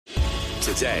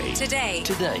Today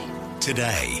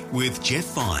with Jeff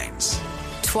Vines.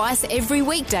 Twice every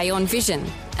weekday on Vision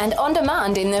and on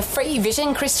demand in the free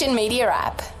Vision Christian Media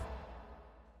app.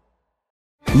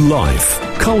 Life,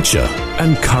 culture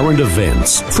and current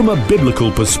events from a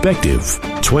biblical perspective.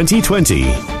 2020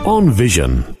 on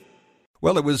Vision.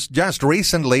 Well, it was just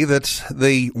recently that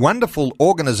the wonderful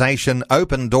organisation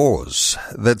Open Doors,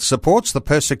 that supports the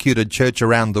persecuted church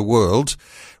around the world,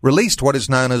 released what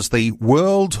is known as the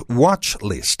World Watch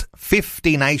List.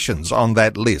 50 nations on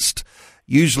that list.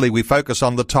 Usually we focus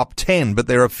on the top 10, but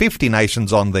there are 50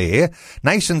 nations on there,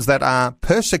 nations that are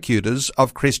persecutors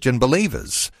of Christian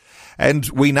believers. And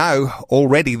we know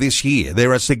already this year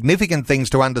there are significant things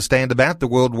to understand about the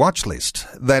World Watch List,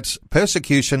 that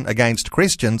persecution against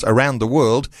Christians around the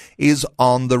world is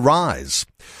on the rise.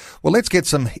 Well, let's get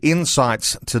some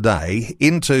insights today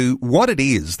into what it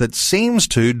is that seems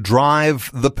to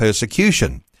drive the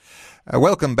persecution.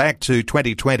 Welcome back to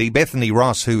 2020. Bethany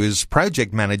Ross, who is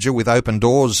project manager with Open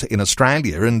Doors in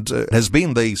Australia and has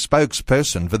been the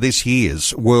spokesperson for this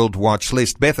year's World Watch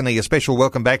List. Bethany, a special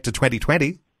welcome back to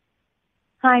 2020.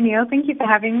 Hi, Neil. Thank you for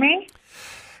having me.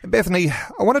 Bethany,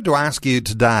 I wanted to ask you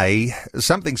today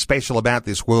something special about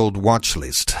this World Watch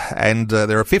List. And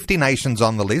there are 50 nations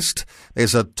on the list.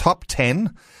 There's a top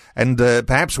 10. And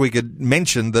perhaps we could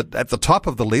mention that at the top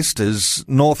of the list is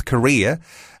North Korea.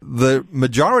 The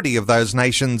majority of those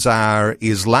nations are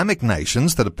Islamic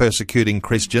nations that are persecuting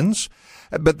Christians.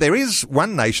 But there is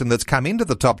one nation that's come into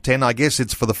the top 10, I guess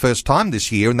it's for the first time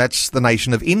this year, and that's the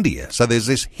nation of India. So there's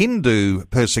this Hindu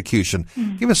persecution.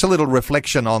 Give us a little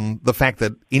reflection on the fact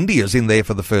that India's in there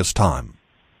for the first time.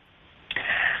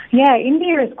 Yeah,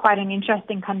 India is quite an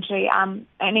interesting country, an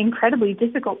incredibly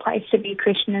difficult place to be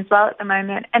Christian as well at the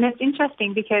moment. And it's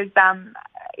interesting because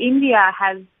India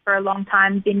has for a long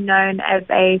time been known as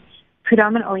a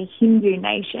predominantly Hindu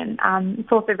nation.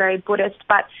 It's also very Buddhist.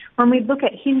 But when we look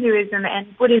at Hinduism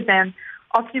and Buddhism,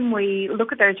 often we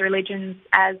look at those religions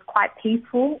as quite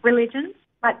peaceful religions,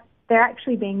 but they're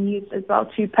actually being used as well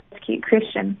to persecute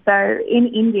Christians. So in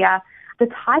India, the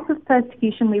type of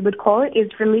persecution we would call it is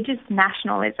religious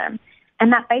nationalism.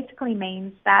 And that basically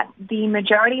means that the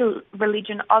majority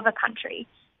religion of a country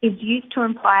is used to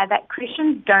imply that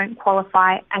Christians don't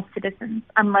qualify as citizens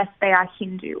unless they are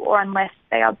Hindu or unless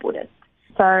they are Buddhist.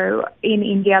 So in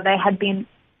India, there had been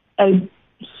a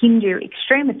Hindu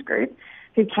extremist group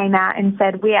who came out and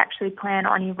said, we actually plan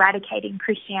on eradicating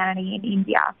Christianity in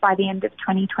India by the end of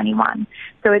 2021.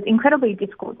 So it's incredibly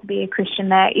difficult to be a Christian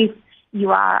there if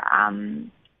you are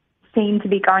seen to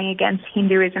be going against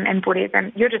Hinduism and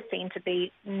Buddhism. You're just seen to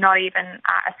be not even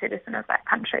a citizen of that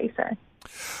country. So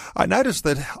I noticed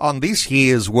that on this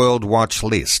year's World Watch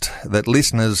List that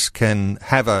listeners can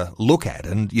have a look at,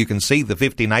 and you can see the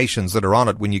 50 nations that are on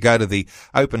it when you go to the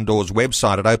Open Doors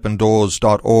website at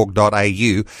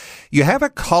opendoors.org.au, you have a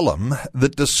column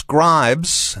that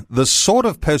describes the sort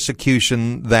of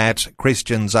persecution that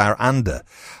Christians are under.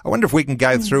 I wonder if we can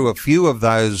go through a few of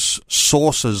those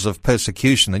sources of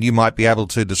persecution, and you might be able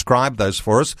to describe those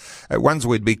for us. Ones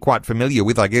we'd be quite familiar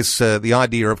with, I guess, the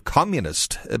idea of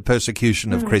communist persecution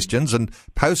of Christians and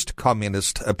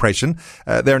post-communist oppression.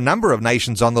 There are a number of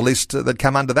nations on the list that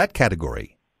come under that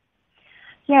category.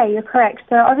 Yeah, you're correct.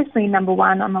 So obviously number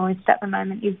one on the list at the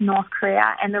moment is North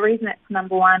Korea, and the reason it's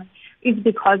number one is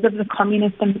because of the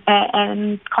communist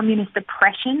and communist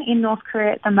oppression in North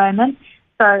Korea at the moment.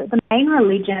 So the main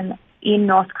religion in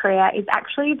North Korea is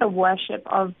actually the worship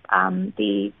of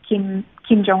the Kim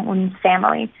Jong-un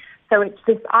family. So it's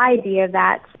this idea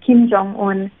that Kim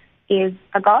Jong-un is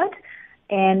a god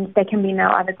and there can be no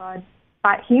other god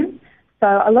but him. So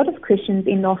a lot of Christians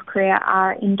in North Korea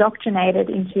are indoctrinated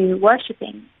into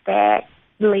worshipping their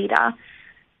leader,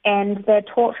 and they're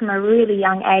taught from a really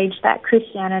young age that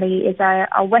Christianity is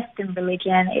a Western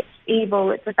religion, it's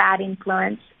evil, it's a bad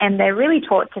influence, and they're really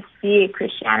taught to fear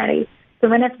Christianity. So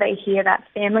whenever they hear that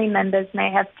family members may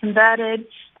have converted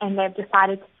and they've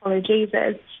decided to follow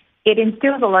Jesus, it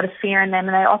instills a lot of fear in them,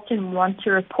 and they often want to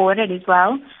report it as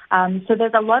well. So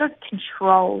there's a lot of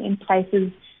control in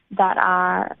places that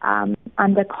are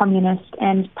under communist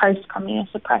and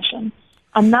post-communist oppression.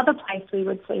 Another place we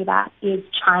would see that is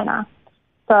China.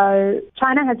 So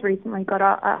China has recently got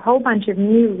a whole bunch of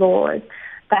new laws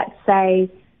that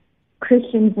say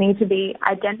Christians need to be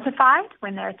identified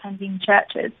when they're attending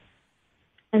churches.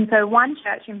 And so one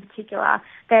church in particular,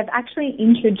 they've actually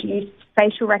introduced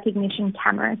facial recognition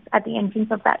cameras at the entrance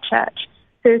of that church.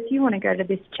 So if you want to go to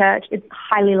this church, it's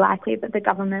highly likely that the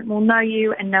government will know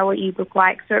you and know what you look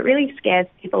like. So it really scares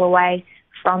people away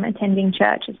from attending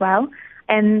church as well.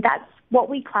 And that's what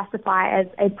we classify as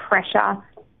a pressure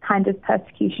kind of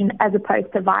persecution as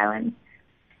opposed to violence.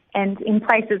 And in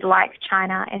places like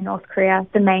China and North Korea,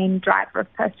 the main driver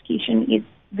of persecution is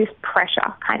this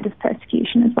pressure kind of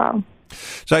persecution as well.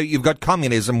 So you've got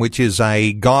communism, which is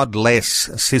a godless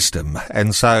system.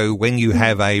 And so when you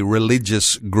have a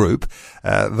religious group,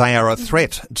 they are a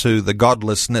threat to the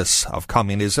godlessness of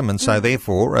communism. And so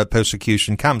therefore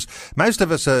persecution comes. Most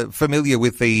of us are familiar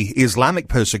with the Islamic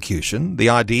persecution, the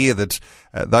idea that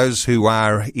those who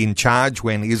are in charge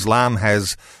when Islam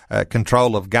has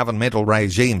control of governmental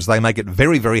regimes, they make it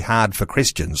very, very hard for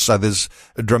Christians. So there's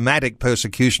a dramatic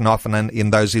persecution often in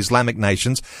those Islamic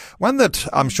nations. One that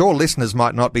I'm sure listeners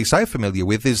might not be so familiar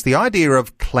with is the idea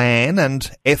of clan and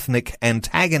ethnic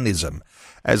antagonism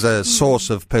as a source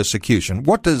of persecution.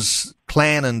 What does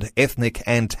clan and ethnic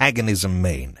antagonism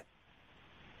mean?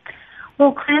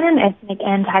 Well, clan and ethnic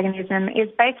antagonism is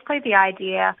basically the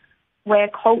idea where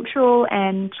cultural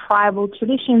and tribal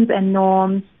traditions and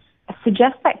norms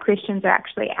suggest that Christians are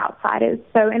actually outsiders.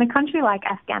 So in a country like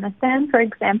Afghanistan, for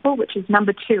example, which is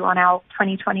number 2 on our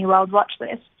 2020 World Watch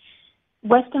list,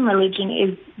 Western religion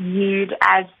is viewed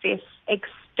as this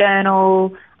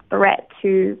external threat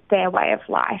to their way of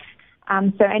life.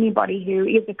 So anybody who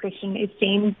is a Christian is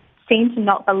seen to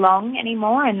not belong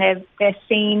anymore, and they're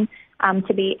seen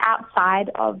to be outside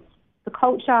of the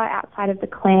culture, outside of the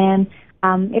clan.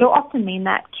 It'll often mean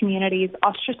that communities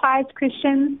ostracize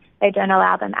Christians. They don't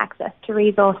allow them access to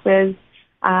resources.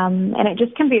 And it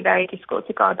just can be very difficult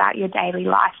to go about your daily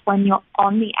life when you're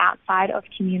on the outside of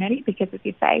community because of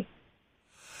your faith.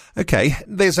 Okay,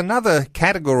 there's another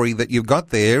category that you've got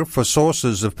there for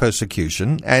sources of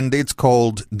persecution, and it's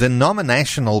called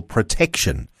denominational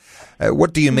protection.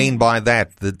 What do you mean by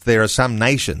that there are some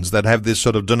nations that have this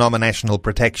sort of denominational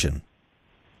protection?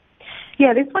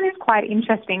 Yeah, this one is quite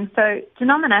interesting. So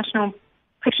denominational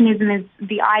protectionism is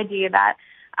the idea that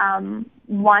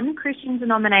one Christian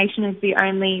denomination is the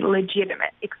only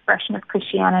legitimate expression of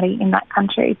Christianity in that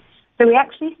country. So we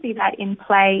actually see that in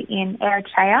play in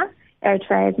Eritrea.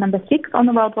 Eritrea is number 6 on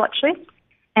the World Watch list.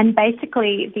 And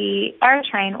basically the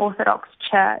Eritrean Orthodox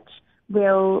Church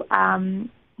will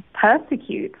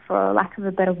persecute, for lack of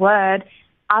a better word,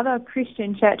 other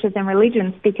Christian churches and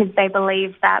religions because they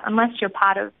believe that unless you're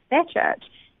part of their church,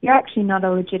 you're actually not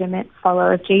a legitimate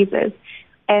follower of Jesus.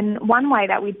 And one way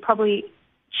that we'd probably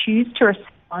choose to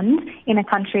respond in a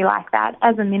country like that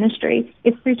as a ministry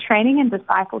is through training and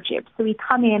discipleship. So we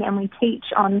come in and we teach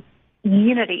on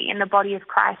unity in the body of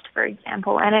Christ, for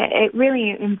example, and it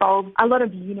really involves a lot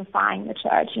of unifying the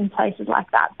church in places like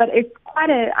that. But it's quite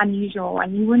an unusual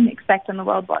one. You wouldn't expect on the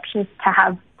World Watch list to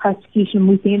have persecution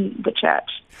within the church.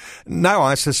 No,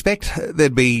 I suspect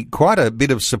there'd be quite a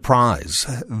bit of surprise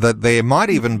that there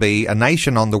might even be a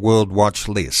nation on the World Watch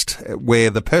list where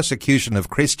the persecution of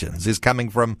Christians is coming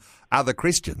from other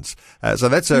Christians. So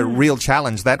that's a real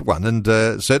challenge, that one, and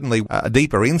certainly a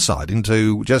deeper insight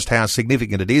into just how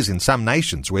significant it is in some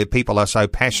nations where people are so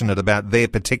passionate about their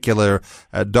particular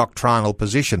doctrinal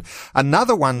position.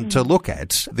 Another one to look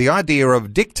at, the idea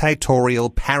of dictatorial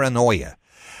paranoia.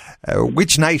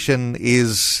 Which nation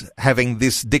is having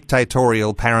this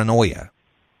dictatorial paranoia?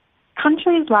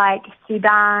 Countries like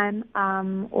Sudan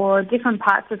or different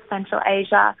parts of Central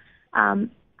Asia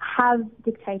have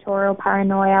dictatorial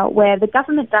paranoia where the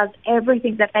government does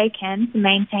everything that they can to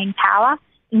maintain power,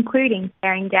 including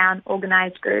tearing down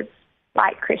organised groups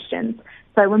like Christians.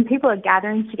 So when people are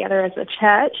gathering together as a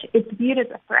church, it's viewed as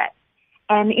a threat.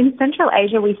 And in Central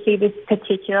Asia, we see this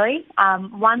particularly.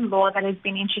 One law that has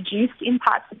been introduced in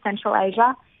parts of Central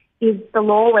Asia is the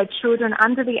law where children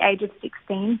under the age of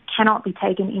 16 cannot be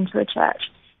taken into a church.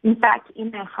 In fact,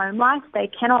 in their home life, they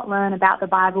cannot learn about the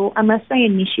Bible unless they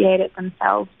initiate it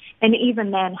themselves. And even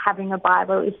then, having a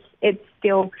Bible, it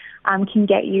still can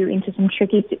get you into some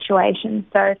tricky situations.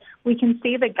 So we can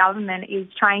see the government is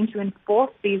trying to enforce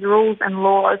these rules and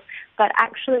laws that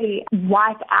actually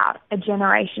wipe out a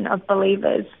generation of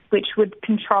believers, which would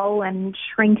control and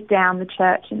shrink down the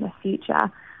church in the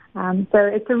future. So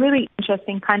it's a really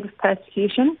interesting kind of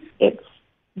persecution. It's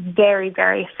very,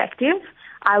 very effective.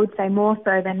 I would say more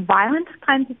so than violent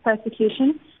kinds of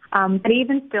persecution. But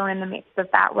even still in the midst of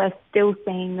that, we're still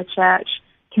seeing the church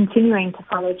continuing to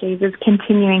follow Jesus,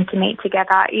 continuing to meet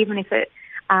together, even if it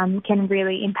can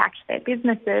really impact their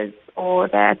businesses or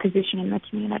their position in the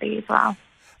community as well.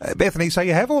 Bethany, so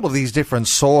you have all of these different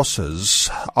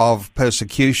sources of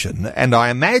persecution, and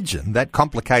I imagine that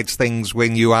complicates things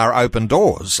when you are open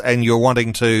doors and you're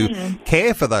wanting to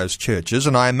care for those churches,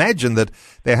 and I imagine that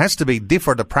there has to be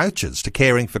different approaches to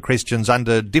caring for Christians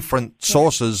under different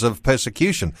sources of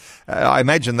persecution. I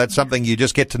imagine that's something you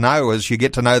just get to know as you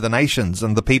get to know the nations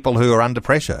and the people who are under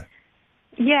pressure.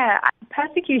 Yeah,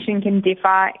 persecution can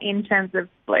differ in terms of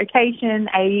location,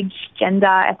 age, gender,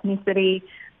 ethnicity,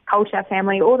 culture,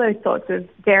 family, all those sorts of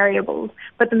variables.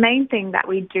 But the main thing that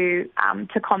we do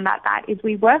to combat that is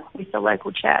we work with the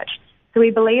local church. So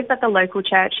we believe that the local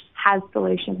church has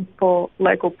solutions for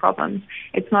local problems.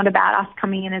 It's not about us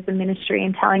coming in as a ministry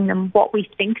and telling them what we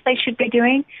think they should be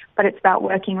doing, but it's about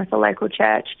working with the local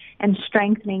church and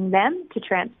strengthening them to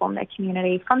transform their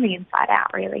community from the inside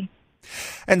out, really.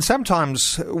 And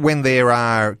sometimes when there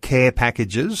are care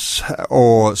packages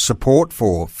or support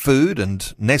for food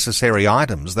and necessary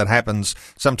items, that happens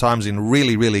sometimes in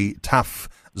really, really tough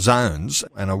zones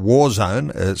and a war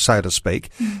zone, so to speak,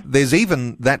 there's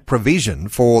even that provision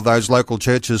for those local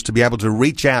churches to be able to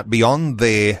reach out beyond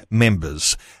their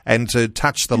members and to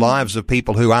touch the lives of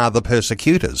people who are the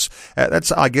persecutors.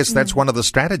 I guess that's one of the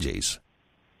strategies.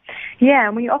 Yeah,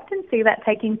 and we often see that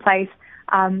taking place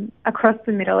across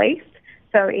the Middle East.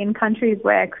 So in countries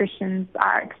where Christians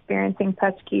are experiencing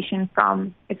persecution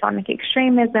from Islamic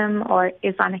extremism or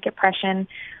Islamic oppression,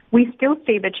 we still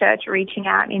see the church reaching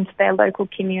out into their local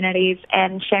communities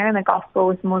and sharing the gospel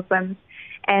with Muslims.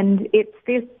 And it's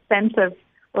this sense of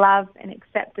love and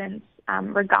acceptance,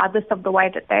 regardless of the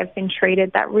way that they've been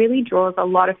treated, that really draws a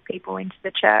lot of people into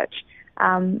the church.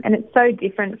 And it's so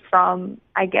different from,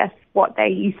 I guess, what they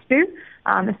used to,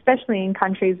 especially in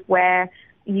countries where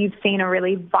you've seen a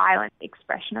really violent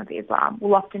expression of Islam.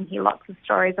 We'll often hear lots of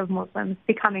stories of Muslims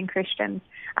becoming Christians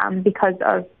because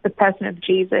of the person of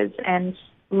Jesus and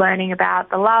learning about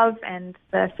the love and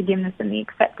the forgiveness and the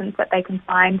acceptance that they can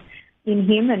find in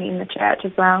him and in the church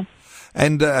as well.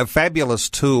 And a fabulous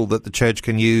tool that the church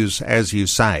can use, as you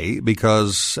say,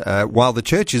 because while the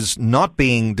church is not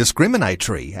being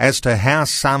discriminatory as to how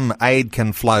some aid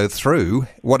can flow through,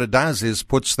 what it does is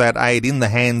puts that aid in the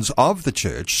hands of the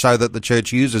church so that the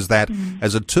church uses that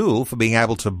as a tool for being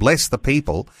able to bless the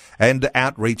people and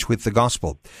outreach with the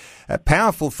gospel.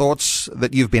 Powerful thoughts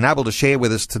that you've been able to share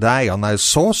with us today on those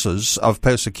sources of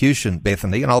persecution,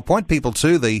 Bethany. And I'll point people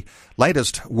to the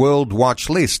latest World Watch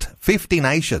list, 50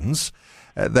 nations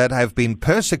that have been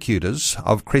persecutors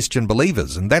of Christian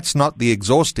believers. And that's not the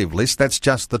exhaustive list. That's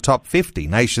just the top 50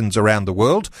 nations around the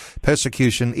world.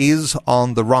 Persecution is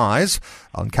on the rise.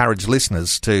 I'll encourage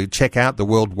listeners to check out the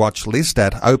World Watch list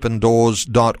at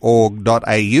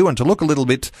opendoors.org.au and to look a little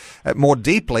bit more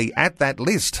deeply at that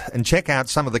list and check out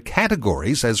some of the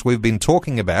categories, as we've been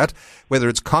talking about, whether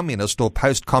it's communist or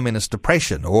post-communist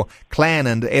oppression or clan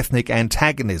and ethnic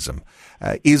antagonism,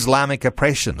 Islamic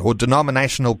oppression or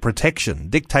denominational protection,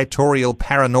 dictatorial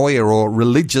paranoia or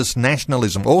religious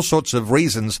nationalism, all sorts of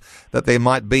reasons that there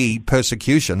might be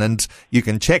persecution. And you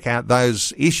can check out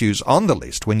those issues on the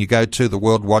list when you go to the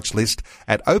World Watch list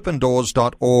at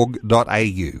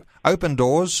opendoors.org.au.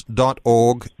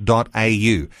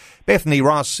 opendoors.org.au. Bethany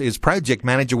Ross is Project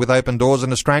Manager with Open Doors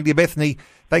in Australia. Bethany,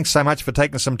 thanks so much for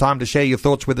taking some time to share your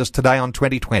thoughts with us today on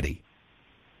 2020.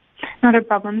 Not a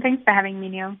problem. Thanks for having me,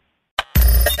 Neil.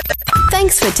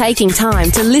 Thanks for taking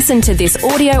time to listen to this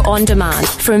audio on demand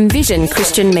from Vision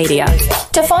Christian Media.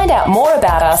 To find out more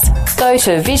about us, go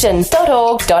to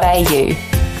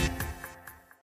vision.org.au.